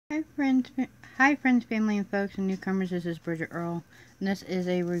Hi friends, family, and folks, and newcomers. This is Bridget Earl, and this is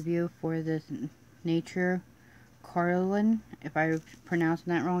a review for this Nature Cartel. If I pronounced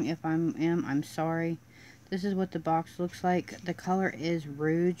that wrong, if I'm sorry. This is what the box looks like. The color is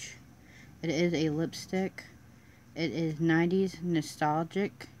Rouge. It is a lipstick. It is 90s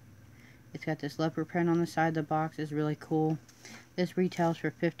nostalgic. It's got this leopard print on the side of the box. It's really cool. This retails for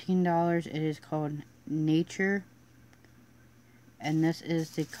 $15. It is called Nature. And this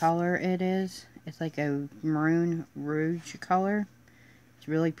is the color it is. It's like a maroon rouge color. It's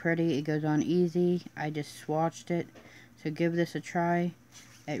really pretty. It goes on easy. I just swatched it. So give this a try.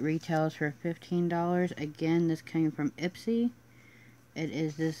 It retails for $15. Again, this came from Ipsy. It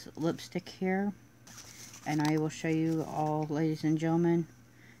is this lipstick here. And I will show you all, ladies and gentlemen.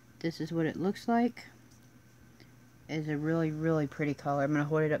 This is what it looks like. It's a really, really pretty color. I'm going to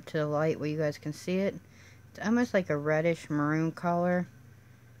hold it up to the light where you guys can see it. It's almost like a reddish maroon color.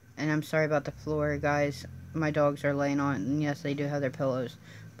 And I'm sorry about the floor, guys. My dogs are laying on it. And yes, they do have their pillows.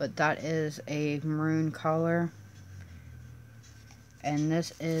 But that is a maroon color. And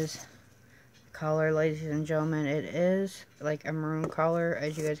this is color, ladies and gentlemen. It is like a maroon color,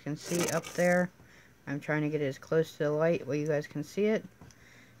 as you guys can see up there. I'm trying to get it as close to the light where you guys can see it.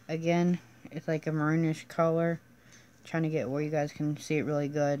 Again, it's like a maroonish color. Trying to get where you guys can see it really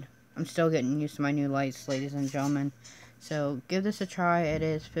good. I'm still getting used to my new lights, ladies and gentlemen. So, give this a try. It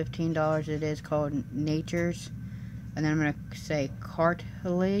is $15. It is called Nature's. And then I'm going to say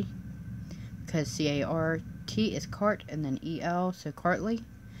Cartel, because C-A-R-T is cart, and then E-L, so Cartley.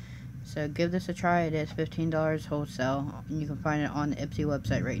 So, give this a try. It is $15 wholesale. And you can find it on the Ipsy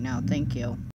website right now. Thank you.